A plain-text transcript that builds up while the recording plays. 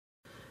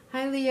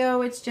Hi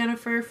Leo, it's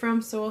Jennifer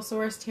from Soul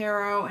Source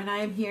Tarot, and I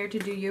am here to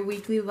do your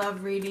weekly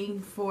love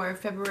reading for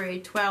February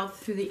 12th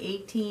through the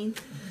 18th.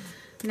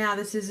 Now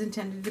this is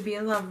intended to be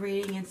a love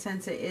reading, and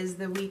since it is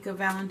the week of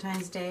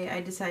Valentine's Day,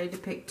 I decided to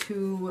pick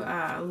two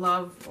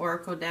love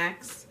oracle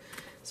decks.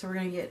 So we're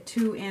going to get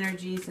two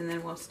energies, and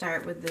then we'll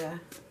start with the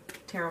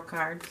tarot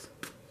cards.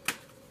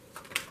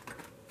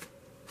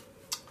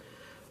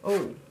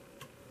 Oh,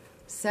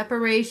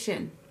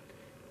 separation.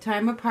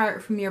 Time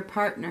apart from your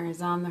partner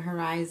is on the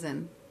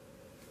horizon.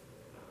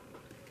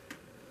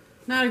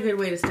 Not a good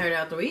way to start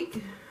out the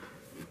week.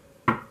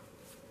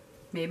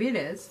 Maybe it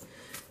is,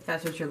 if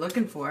that's what you're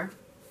looking for.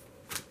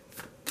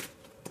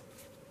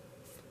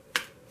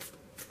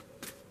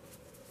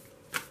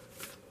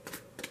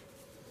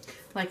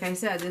 Like I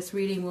said, this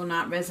reading will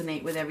not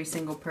resonate with every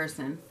single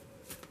person.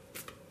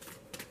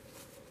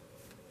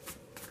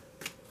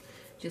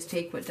 Just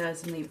take what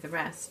does and leave the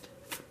rest.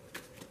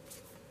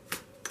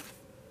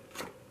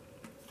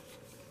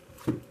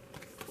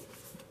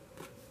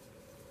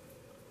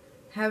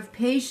 Have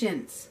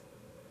patience.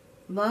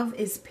 Love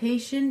is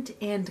patient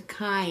and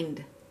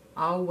kind.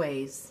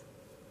 Always.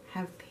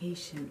 Have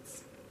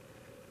patience.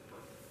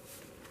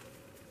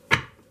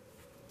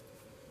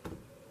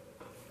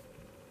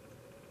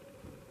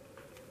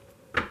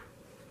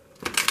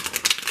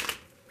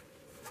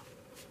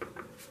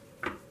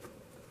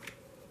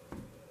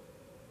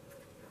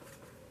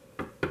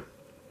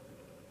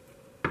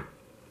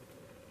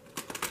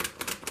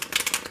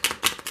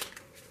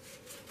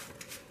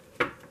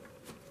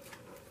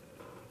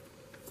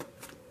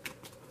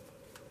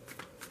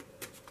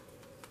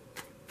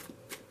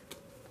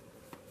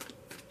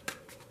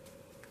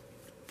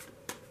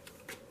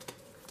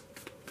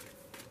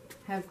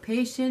 Have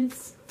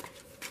patience,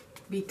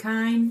 be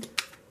kind,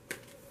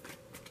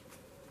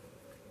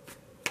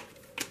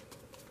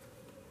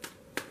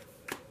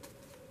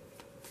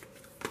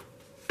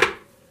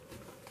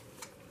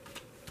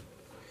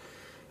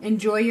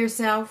 enjoy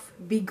yourself,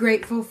 be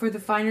grateful for the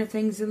finer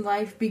things in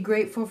life, be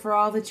grateful for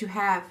all that you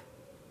have.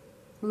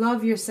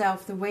 Love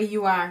yourself the way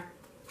you are.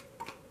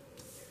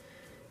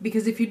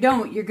 Because if you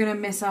don't, you're going to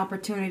miss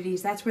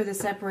opportunities. That's where the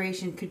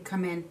separation could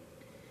come in.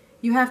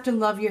 You have to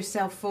love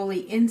yourself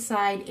fully,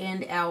 inside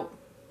and out,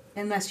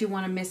 unless you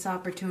want to miss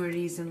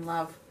opportunities in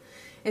love.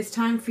 It's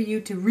time for you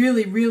to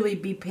really, really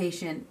be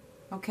patient,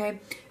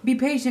 okay? Be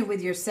patient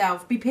with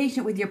yourself. Be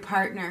patient with your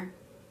partner.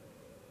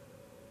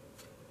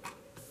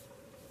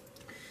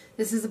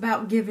 This is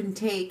about give and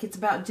take. It's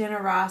about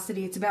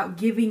generosity. It's about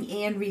giving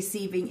and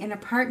receiving. In a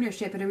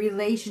partnership, in a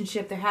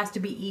relationship, there has to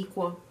be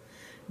equal.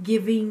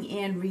 Giving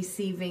and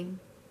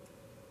receiving.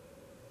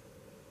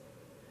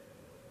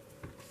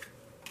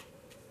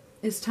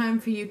 It's time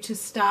for you to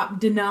stop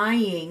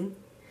denying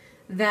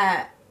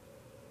that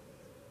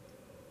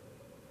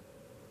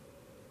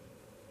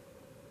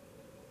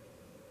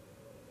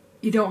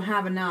you don't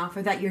have enough,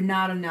 or that you're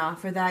not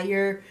enough, or that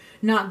you're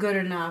not good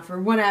enough,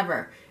 or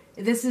whatever.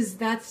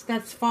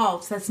 That's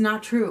false. That's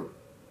not true.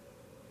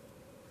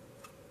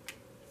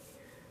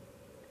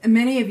 And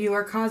many of you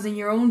are causing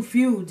your own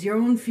feuds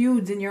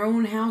in your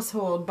own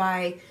household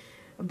by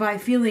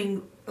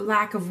feeling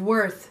lack of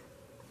worth.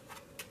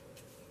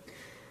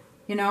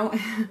 You know,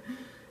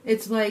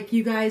 it's like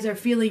you guys are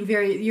feeling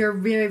you're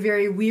very,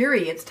 very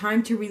weary. It's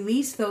time to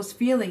release those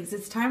feelings.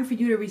 It's time for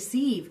you to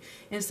receive.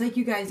 And it's like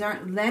you guys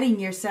aren't letting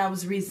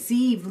yourselves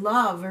receive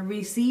love or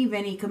receive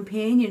any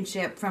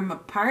companionship from a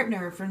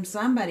partner or from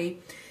somebody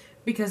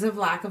because of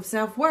lack of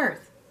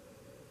self-worth.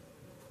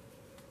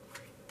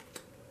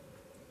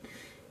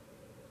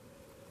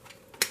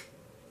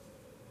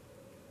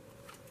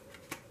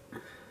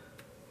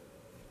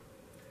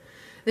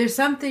 There's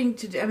something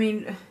to do, I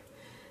mean,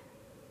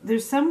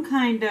 there's some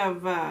kind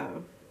of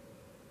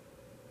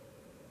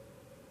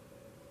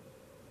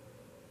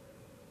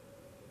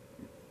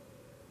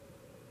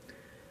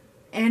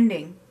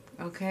ending,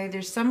 okay?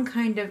 There's some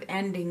kind of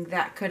ending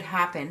that could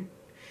happen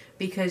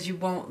because you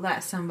won't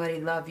let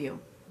somebody love you.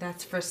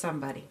 That's for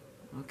somebody,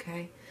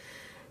 okay?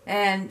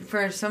 And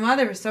for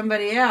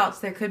somebody else,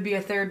 there could be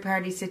a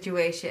third-party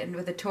situation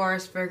with a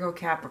Taurus, Virgo,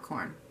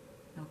 Capricorn,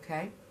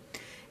 okay?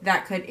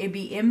 That could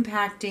be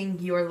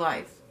impacting your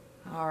life.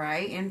 All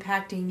right,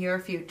 impacting your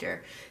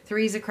future.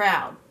 Three's a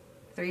crowd.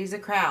 Three's a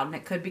crowd, and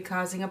it could be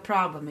causing a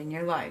problem in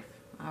your life.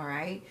 All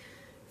right,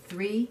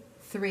 3,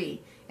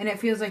 3, and it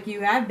feels like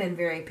you have been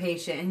very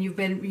patient, and you've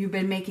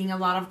been making a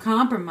lot of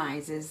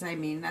compromises. I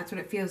mean, that's what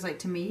it feels like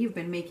to me. You've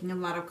been making a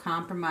lot of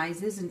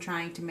compromises and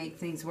trying to make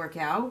things work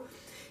out.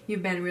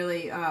 You've been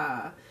really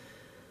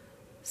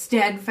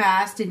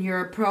steadfast in your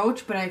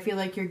approach, but I feel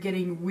like you're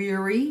getting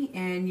weary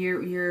and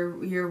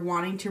you're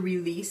wanting to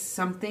release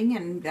something,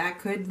 and that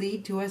could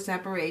lead to a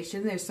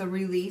separation. There's a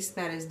release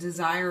that is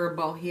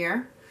desirable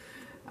here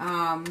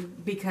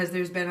because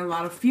there's been a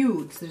lot of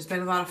feuds. There's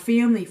been a lot of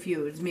family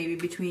feuds, maybe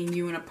between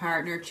you and a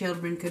partner.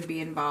 Children could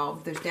be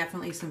involved. There's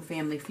definitely some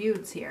family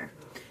feuds here.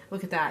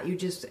 Look at that. You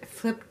just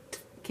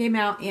came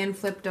out and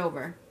flipped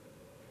over.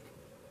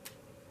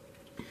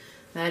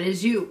 That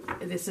is you.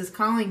 This is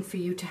calling for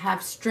you to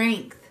have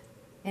strength.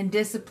 and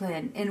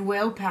discipline and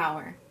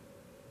willpower,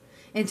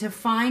 and to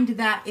find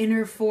that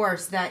inner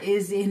force that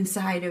is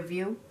inside of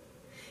you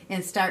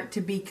and start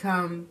to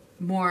become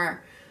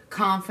more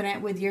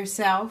confident with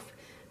yourself,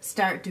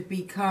 start to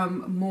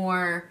become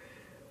more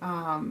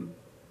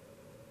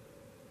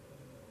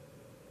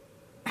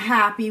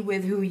happy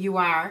with who you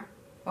are.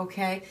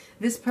 Okay,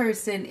 this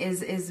person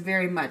is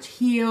very much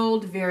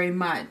healed, very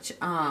much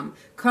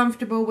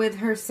comfortable with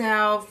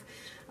herself,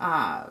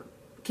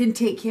 can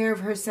take care of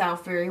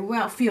herself very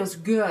well, feels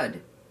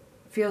good,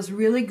 feels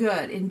really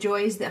good,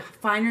 enjoys the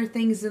finer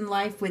things in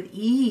life with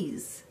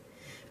ease.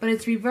 But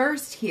it's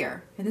reversed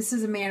here, and this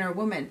is a man or a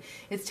woman.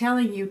 It's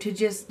telling you to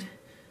just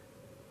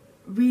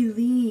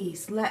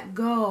release, let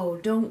go,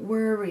 don't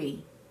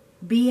worry,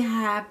 be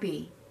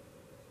happy.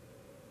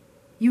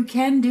 You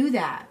can do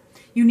that.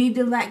 You need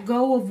to let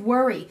go of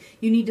worry.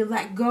 You need to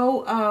let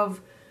go of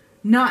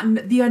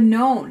not the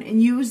unknown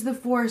and use the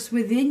force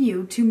within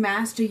you to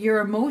master your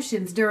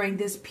emotions during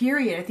this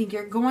period. I think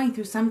you're going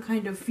through some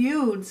kind of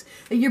feuds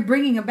that you're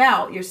bringing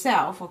about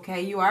yourself,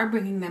 okay? You are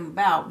bringing them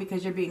about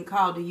because you're being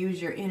called to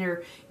use your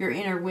inner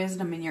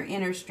wisdom and your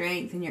inner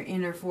strength and your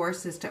inner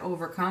forces to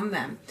overcome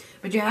them.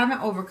 But you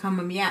haven't overcome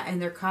them yet,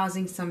 and they're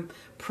causing some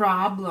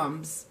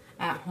problems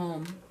at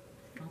home,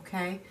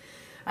 okay?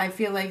 I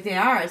feel like they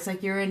are. It's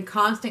like you're in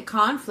constant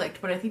conflict,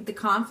 but I think the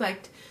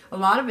conflict, a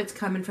lot of it's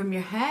coming from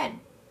your head.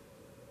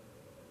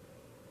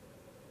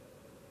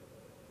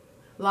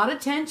 A lot of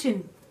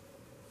tension.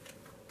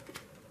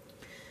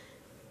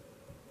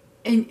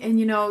 And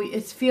you know,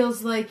 it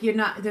feels like you're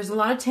not, there's a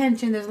lot of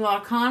tension, there's a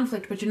lot of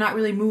conflict, but you're not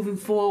really moving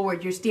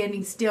forward. You're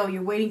standing still.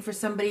 You're waiting for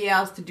somebody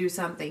else to do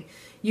something.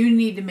 You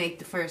need to make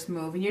the first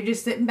move, and you're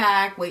just sitting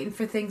back waiting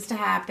for things to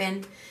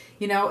happen,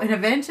 you know, and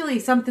eventually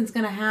something's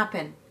going to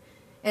happen.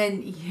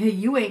 And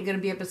you ain't going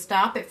to be able to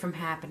stop it from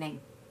happening.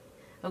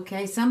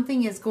 Okay?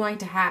 Something is going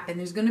to happen.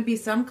 There's going to be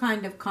some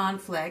kind of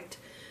conflict,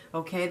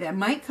 okay, that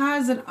might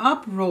cause an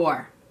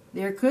uproar.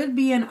 There could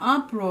be an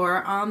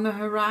uproar on the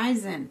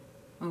horizon,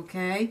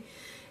 okay?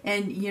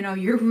 And, you know,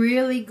 you're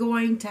really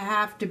going to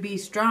have to be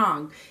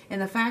strong.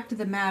 And the fact of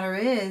the matter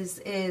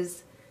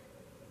is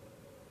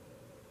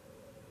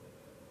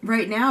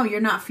right now you're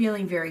not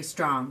feeling very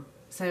strong.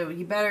 So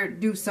you better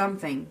do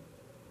something.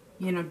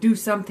 You know, do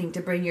something to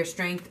bring your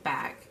strength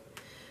back.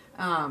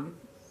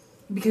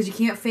 Because you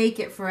can't fake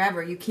it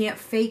forever. You can't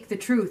fake the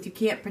truth. You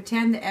can't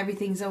pretend that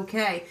everything's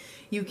okay.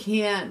 You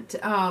can't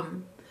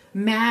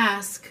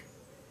mask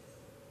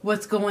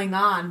what's going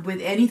on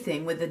with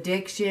anything, with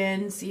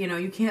addictions. You know,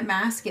 you can't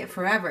mask it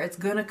forever. It's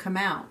going to come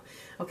out.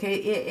 Okay,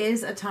 it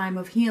is a time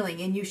of healing,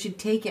 and you should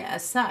take it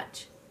as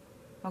such.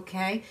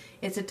 Okay,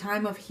 it's a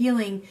time of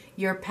healing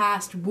your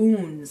past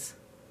wounds.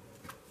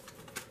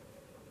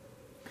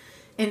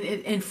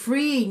 And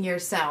freeing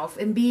yourself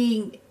and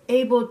being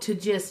able to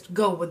just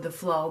go with the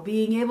flow,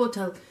 being able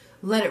to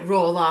let it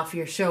roll off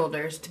your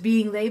shoulders, to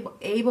being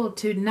able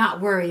to not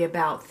worry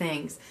about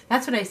things.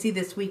 That's what I see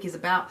this week is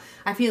about.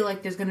 I feel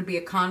like there's going to be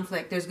a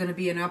conflict, there's going to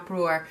be an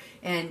uproar,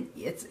 and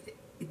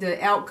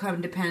the outcome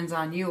depends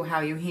on you,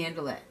 how you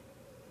handle it.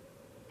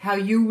 How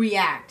you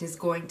react is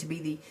going to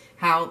be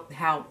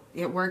how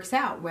it works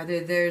out,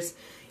 whether there's,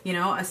 you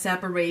know, a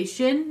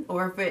separation,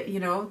 or if it, you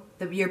know,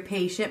 your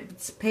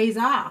patience pays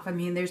off. I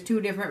mean, there's two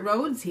different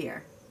roads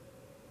here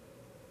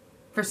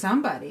for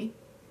somebody,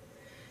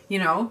 you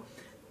know.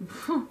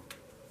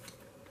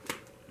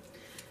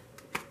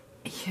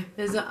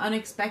 There's an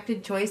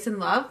unexpected choice in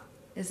love.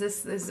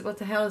 What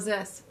the hell is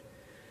this?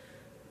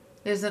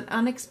 There's an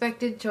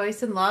unexpected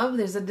choice in love.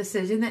 There's a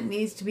decision that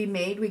needs to be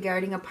made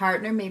regarding a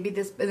partner. Maybe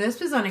this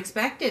was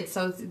unexpected.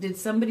 So did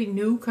somebody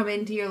new come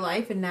into your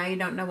life and now you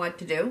don't know what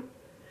to do?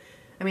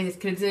 I mean,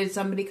 did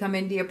somebody come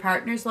into your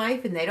partner's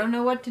life and they don't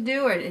know what to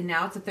do? And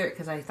now it's a third,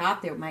 because I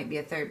thought there might be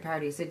a third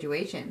party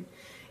situation.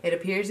 It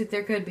appears that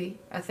there could be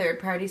a third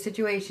party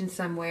situation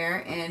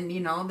somewhere, and, you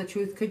know, the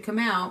truth could come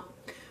out.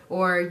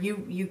 Or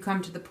you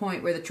come to the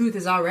point where the truth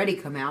has already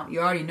come out.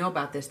 You already know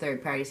about this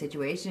third party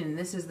situation, and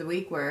this is the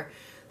week where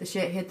the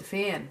shit hit the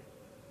fan.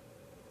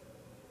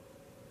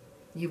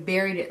 You've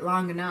buried it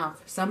long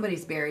enough.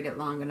 Somebody's buried it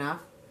long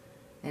enough.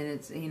 And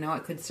it's, you know,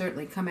 it could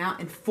certainly come out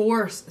and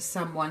force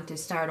someone to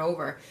start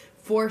over.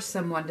 Force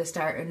someone to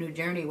start a new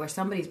journey where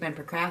somebody's been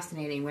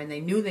procrastinating when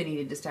they knew they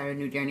needed to start a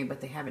new journey, but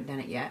they haven't done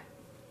it yet.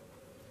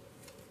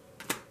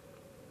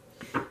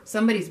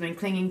 Somebody's been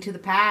clinging to the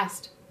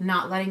past,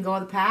 not letting go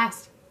of the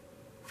past.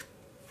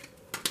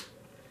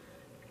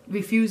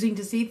 Refusing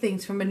to see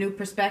things from a new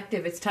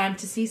perspective. It's time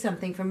to see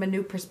something from a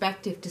new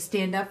perspective, to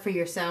stand up for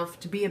yourself,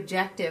 to be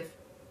objective.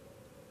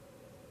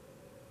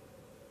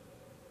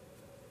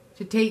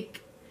 To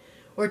take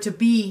or to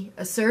be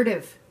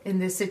assertive in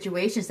this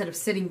situation instead of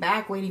sitting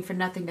back waiting for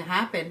nothing to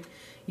happen.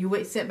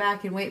 Sit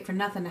back and wait for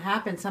nothing to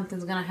happen.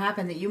 Something's going to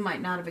happen that you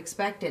might not have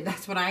expected.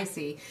 That's what I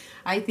see.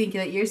 I think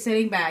that you're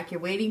sitting back,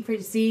 you're waiting for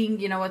seeing,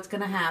 you know, what's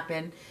going to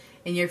happen,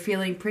 and you're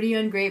feeling pretty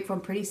ungrateful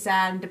and pretty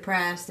sad and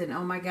depressed and,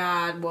 oh my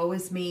God, woe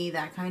is me,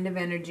 that kind of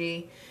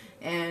energy.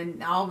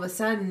 And all of a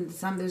sudden,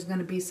 there's going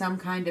to be some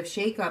kind of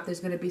shakeup.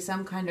 There's going to be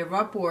some kind of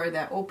uproar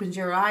that opens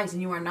your eyes,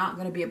 and you are not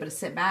going to be able to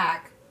sit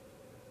back.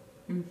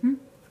 You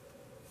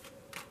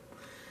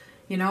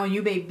know,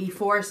 you may be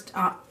forced.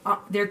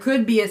 There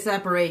could be a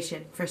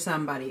separation for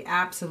somebody,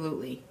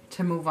 absolutely,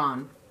 to move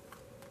on.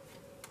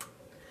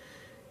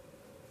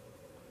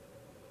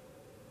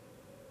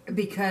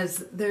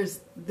 Because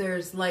there's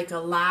like a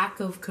lack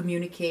of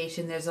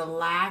communication. There's a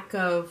lack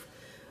of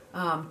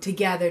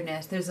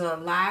togetherness. There's a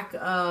lack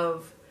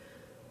of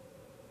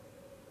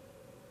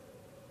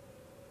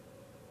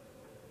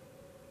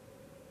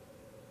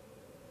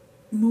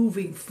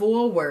moving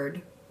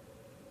forward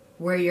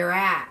where you're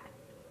at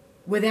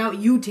without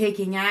you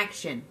taking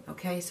action.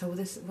 Okay, so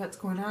what's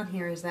going on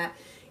here is that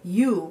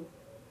you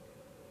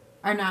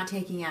are not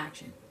taking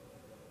action.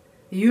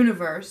 The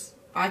universe,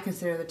 I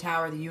consider the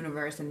Tower of the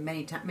universe, and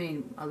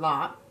a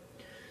lot,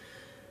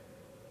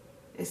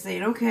 is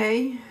saying,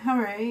 okay, all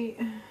right,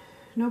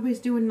 nobody's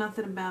doing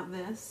nothing about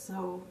this,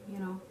 so, you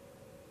know,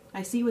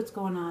 I see what's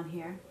going on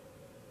here.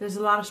 There's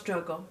a lot of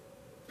struggle,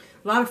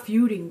 a lot of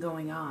feuding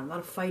going on, a lot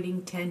of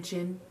fighting,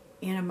 tension,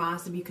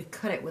 animosity. You could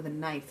cut it with a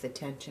knife, the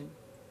tension.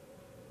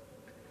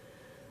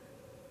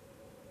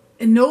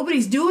 And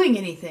nobody's doing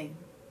anything.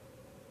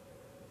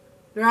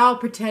 They're all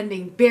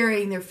pretending,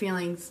 burying their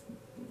feelings,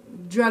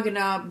 drugging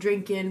up,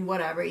 drinking,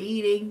 whatever,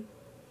 eating,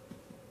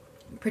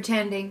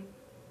 pretending.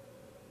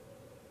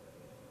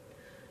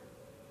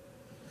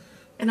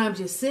 And I'm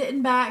just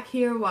sitting back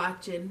here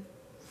watching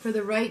for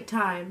the right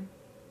time.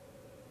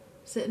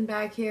 Sitting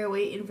back here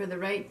waiting for the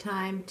right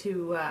time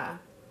to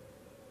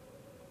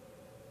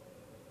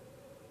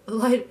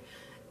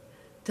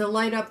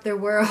light up their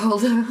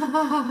world.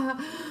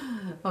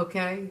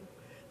 Okay?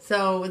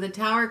 So the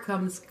Tower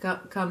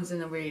comes in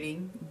the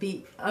reading.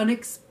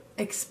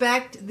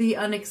 Expect the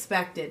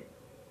unexpected.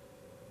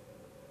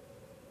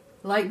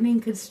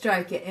 Lightning could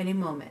strike at any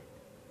moment.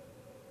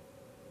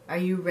 Are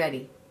you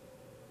ready?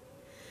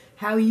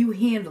 How you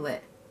handle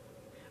it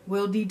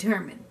will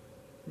determine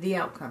the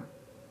outcome.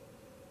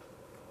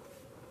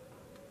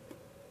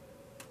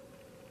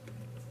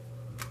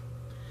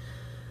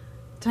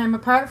 Time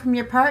apart from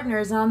your partner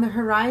is on the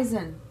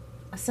horizon.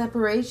 A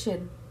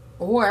separation.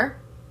 Or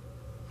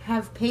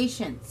have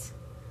patience.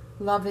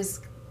 Love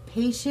is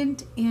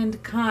patient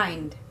and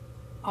kind.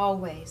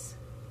 Always.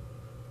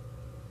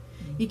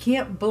 You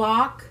can't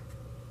block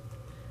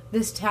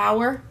this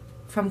Tower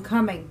from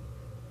coming.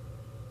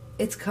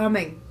 It's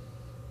coming.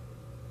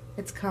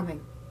 It's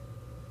coming.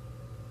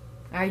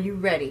 Are you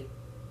ready?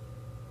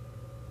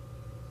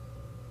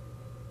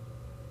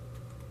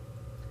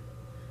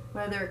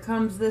 Whether it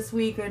comes this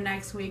week or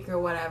next week or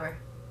whatever,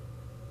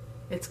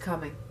 it's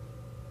coming.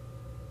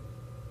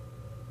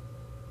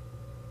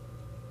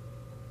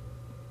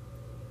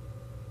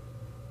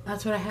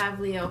 That's what I have,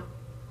 Leo.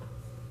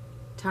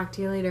 Talk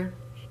to you later.